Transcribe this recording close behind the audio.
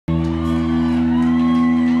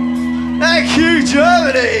HQ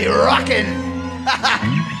Germany, rocking.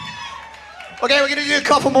 Okay, we're gonna do a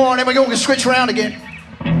couple more and then we're gonna switch around again.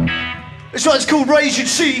 This one's called Raging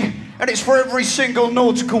Sea, and it's for every single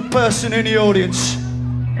nautical person in the audience,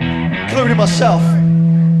 including myself.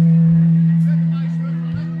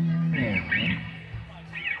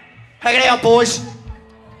 Hang it out, boys.